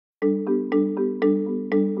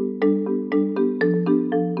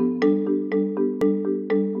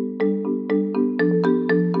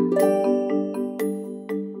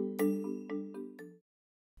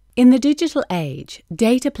In the digital age,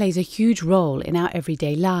 data plays a huge role in our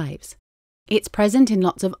everyday lives. It's present in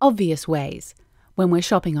lots of obvious ways, when we're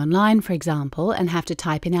shopping online, for example, and have to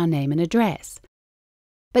type in our name and address.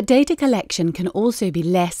 But data collection can also be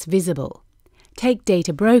less visible. Take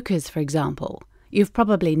data brokers, for example. You've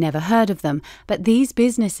probably never heard of them, but these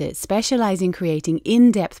businesses specialize in creating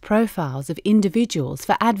in-depth profiles of individuals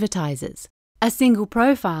for advertisers. A single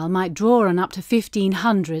profile might draw on up to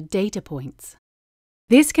 1,500 data points.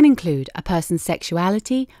 This can include a person's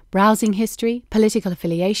sexuality, browsing history, political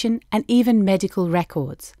affiliation, and even medical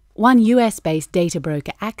records. One US-based data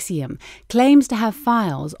broker, Axiom, claims to have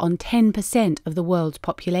files on 10% of the world's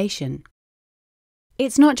population.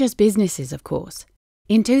 It's not just businesses, of course.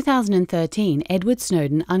 In 2013, Edward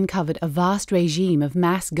Snowden uncovered a vast regime of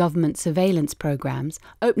mass government surveillance programs,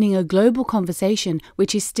 opening a global conversation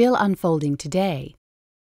which is still unfolding today.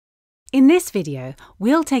 In this video,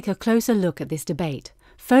 we'll take a closer look at this debate,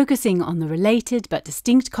 focusing on the related but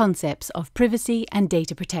distinct concepts of privacy and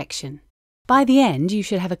data protection. By the end, you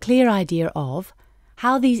should have a clear idea of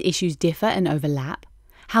how these issues differ and overlap,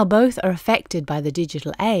 how both are affected by the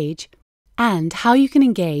digital age, and how you can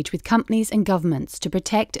engage with companies and governments to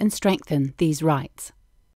protect and strengthen these rights.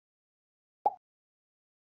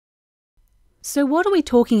 So what are we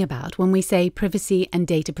talking about when we say privacy and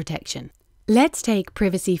data protection? Let's take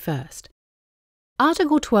privacy first.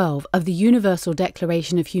 Article 12 of the Universal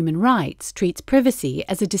Declaration of Human Rights treats privacy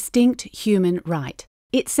as a distinct human right.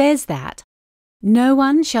 It says that no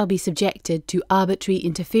one shall be subjected to arbitrary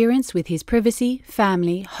interference with his privacy,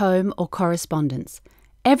 family, home, or correspondence.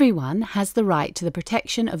 Everyone has the right to the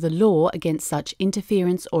protection of the law against such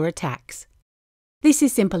interference or attacks. This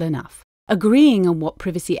is simple enough. Agreeing on what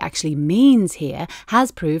privacy actually means here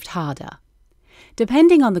has proved harder.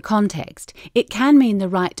 Depending on the context, it can mean the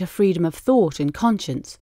right to freedom of thought and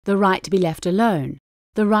conscience, the right to be left alone,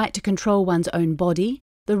 the right to control one's own body,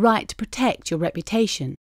 the right to protect your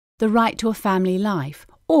reputation, the right to a family life,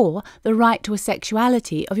 or the right to a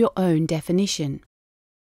sexuality of your own definition.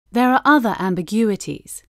 There are other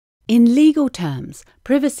ambiguities. In legal terms,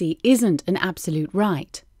 privacy isn't an absolute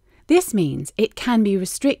right. This means it can be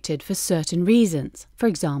restricted for certain reasons, for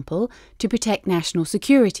example, to protect national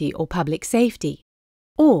security or public safety,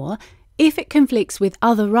 or if it conflicts with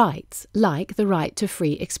other rights, like the right to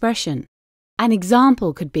free expression. An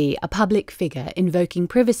example could be a public figure invoking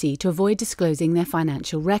privacy to avoid disclosing their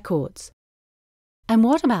financial records. And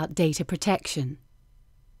what about data protection?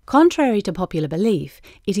 Contrary to popular belief,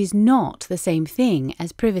 it is not the same thing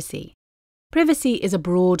as privacy. Privacy is a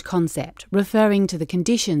broad concept referring to the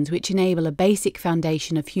conditions which enable a basic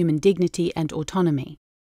foundation of human dignity and autonomy.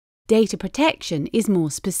 Data protection is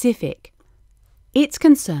more specific. It's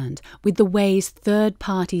concerned with the ways third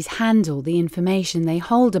parties handle the information they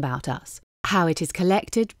hold about us, how it is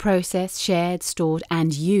collected, processed, shared, stored,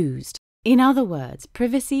 and used. In other words,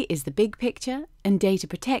 privacy is the big picture and data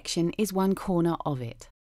protection is one corner of it.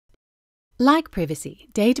 Like privacy,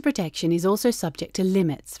 data protection is also subject to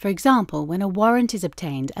limits. For example, when a warrant is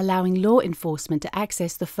obtained allowing law enforcement to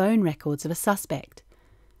access the phone records of a suspect.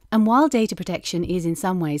 And while data protection is in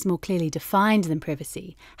some ways more clearly defined than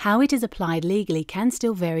privacy, how it is applied legally can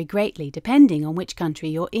still vary greatly depending on which country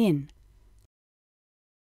you're in.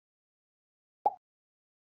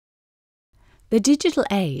 The digital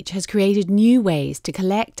age has created new ways to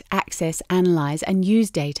collect, access, analyze, and use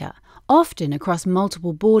data, often across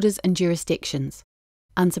multiple borders and jurisdictions.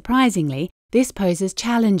 Unsurprisingly, this poses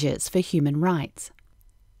challenges for human rights.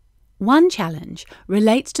 One challenge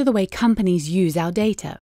relates to the way companies use our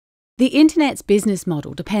data. The Internet's business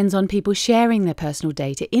model depends on people sharing their personal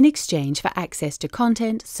data in exchange for access to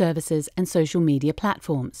content, services, and social media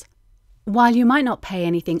platforms. While you might not pay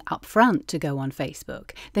anything upfront to go on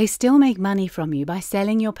Facebook, they still make money from you by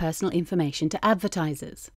selling your personal information to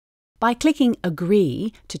advertisers. By clicking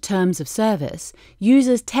Agree to Terms of Service,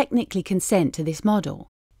 users technically consent to this model.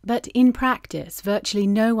 But in practice, virtually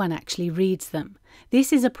no one actually reads them.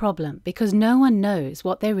 This is a problem because no one knows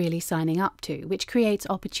what they're really signing up to, which creates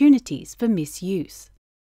opportunities for misuse.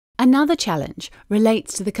 Another challenge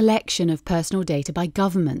relates to the collection of personal data by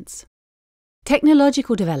governments.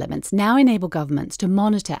 Technological developments now enable governments to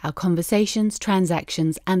monitor our conversations,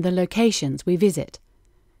 transactions, and the locations we visit.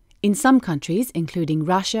 In some countries, including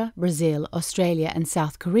Russia, Brazil, Australia, and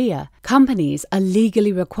South Korea, companies are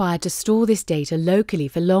legally required to store this data locally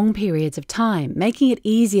for long periods of time, making it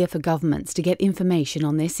easier for governments to get information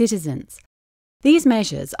on their citizens. These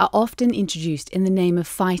measures are often introduced in the name of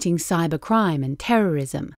fighting cybercrime and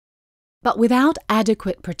terrorism. But without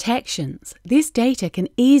adequate protections, this data can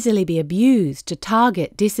easily be abused to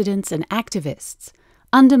target dissidents and activists.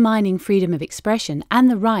 undermining freedom of expression and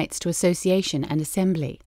the rights to association and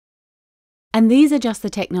assembly. And these are just the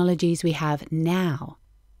technologies we have now.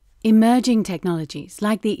 Emerging technologies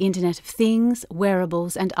like the Internet of Things,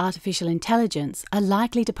 wearables, and artificial intelligence are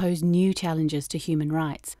likely to pose new challenges to human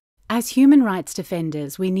rights. As human rights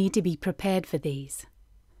defenders, we need to be prepared for these.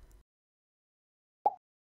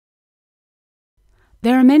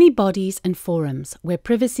 There are many bodies and forums where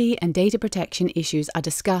privacy and data protection issues are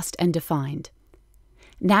discussed and defined.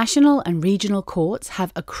 National and regional courts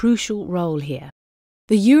have a crucial role here.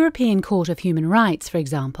 The European Court of Human Rights, for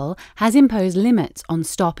example, has imposed limits on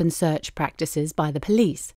stop and search practices by the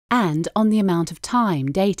police and on the amount of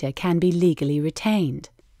time data can be legally retained.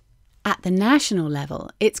 At the national level,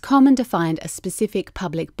 it's common to find a specific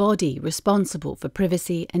public body responsible for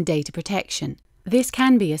privacy and data protection. This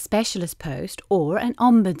can be a specialist post or an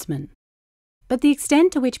ombudsman. But the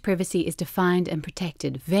extent to which privacy is defined and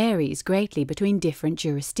protected varies greatly between different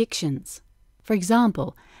jurisdictions. For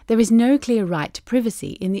example, there is no clear right to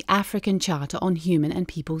privacy in the African Charter on Human and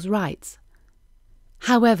People's Rights.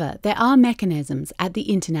 However, there are mechanisms at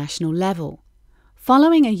the international level.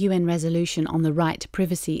 Following a UN resolution on the right to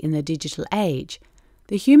privacy in the digital age,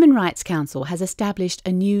 the Human Rights Council has established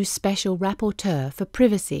a new special rapporteur for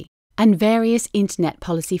privacy, and various Internet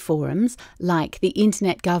policy forums like the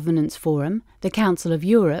Internet Governance Forum, the Council of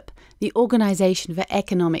Europe, the Organisation for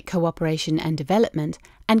Economic Cooperation and Development,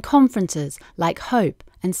 and conferences like HOPE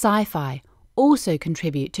and Sci-Fi also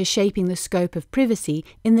contribute to shaping the scope of privacy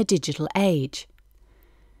in the digital age.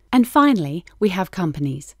 And finally, we have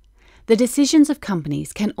companies. The decisions of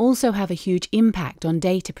companies can also have a huge impact on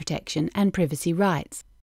data protection and privacy rights.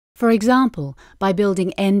 For example, by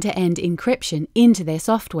building end-to-end encryption into their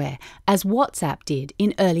software, as WhatsApp did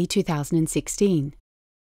in early 2016.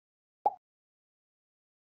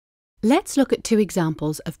 Let's look at two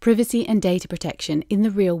examples of privacy and data protection in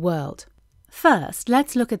the real world. First,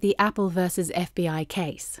 let's look at the Apple versus FBI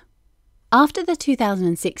case. After the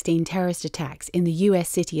 2016 terrorist attacks in the US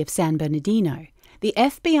city of San Bernardino, the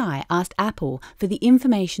FBI asked Apple for the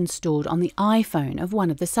information stored on the iPhone of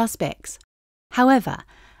one of the suspects. However,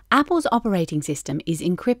 Apple's operating system is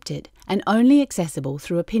encrypted and only accessible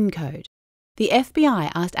through a PIN code. The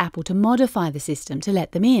FBI asked Apple to modify the system to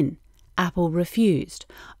let them in. Apple refused,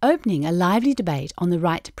 opening a lively debate on the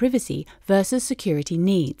right to privacy versus security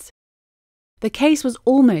needs. The case was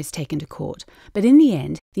almost taken to court, but in the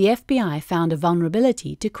end, the FBI found a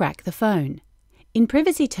vulnerability to crack the phone. In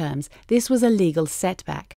privacy terms, this was a legal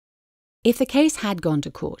setback. If the case had gone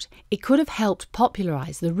to court, it could have helped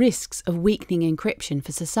popularize the risks of weakening encryption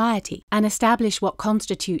for society and establish what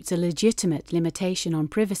constitutes a legitimate limitation on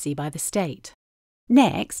privacy by the state.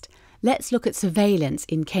 Next, let's look at surveillance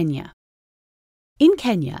in Kenya. In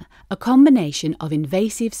Kenya, a combination of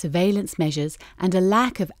invasive surveillance measures and a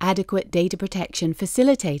lack of adequate data protection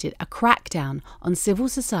facilitated a crackdown on civil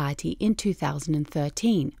society in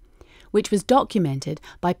 2013, which was documented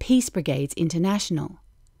by Peace Brigades International.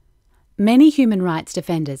 Many human rights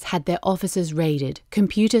defenders had their offices raided,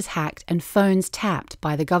 computers hacked, and phones tapped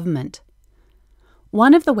by the government.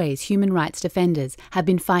 One of the ways human rights defenders have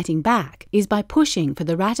been fighting back is by pushing for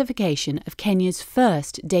the ratification of Kenya's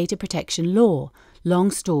first data protection law,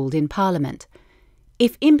 long stalled in Parliament.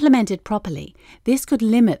 If implemented properly, this could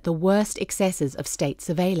limit the worst excesses of state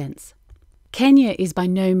surveillance. Kenya is by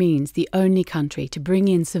no means the only country to bring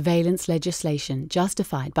in surveillance legislation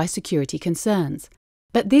justified by security concerns.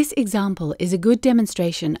 But this example is a good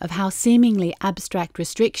demonstration of how seemingly abstract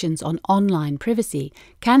restrictions on online privacy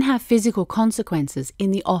can have physical consequences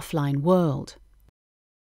in the offline world.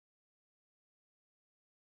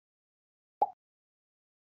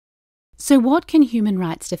 So what can human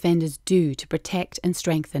rights defenders do to protect and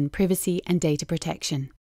strengthen privacy and data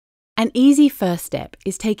protection? An easy first step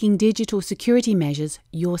is taking digital security measures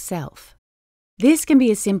yourself. This can be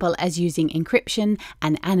as simple as using encryption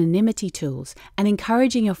and anonymity tools and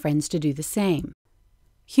encouraging your friends to do the same.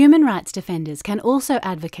 Human rights defenders can also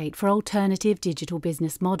advocate for alternative digital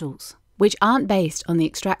business models, which aren't based on the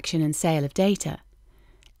extraction and sale of data.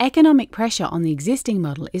 Economic pressure on the existing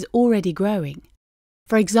model is already growing.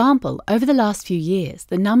 For example, over the last few years,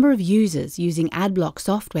 the number of users using adblock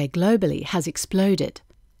software globally has exploded.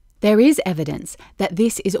 There is evidence that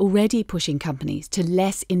this is already pushing companies to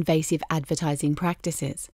less invasive advertising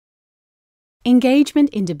practices.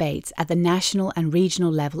 Engagement in debates at the national and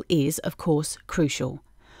regional level is, of course, crucial.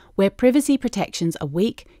 Where privacy protections are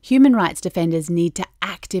weak, human rights defenders need to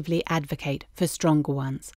actively advocate for stronger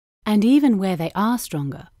ones. And even where they are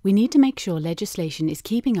stronger, we need to make sure legislation is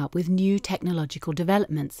keeping up with new technological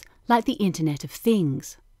developments, like the Internet of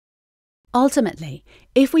Things. Ultimately,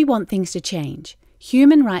 if we want things to change,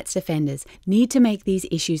 Human rights defenders need to make these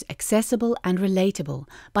issues accessible and relatable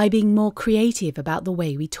by being more creative about the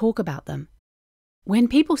way we talk about them. When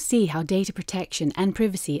people see how data protection and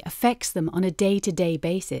privacy affects them on a day-to-day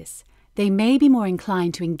basis, they may be more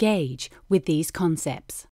inclined to engage with these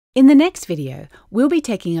concepts. In the next video, we'll be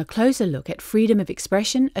taking a closer look at freedom of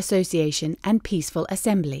expression, association, and peaceful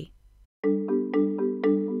assembly.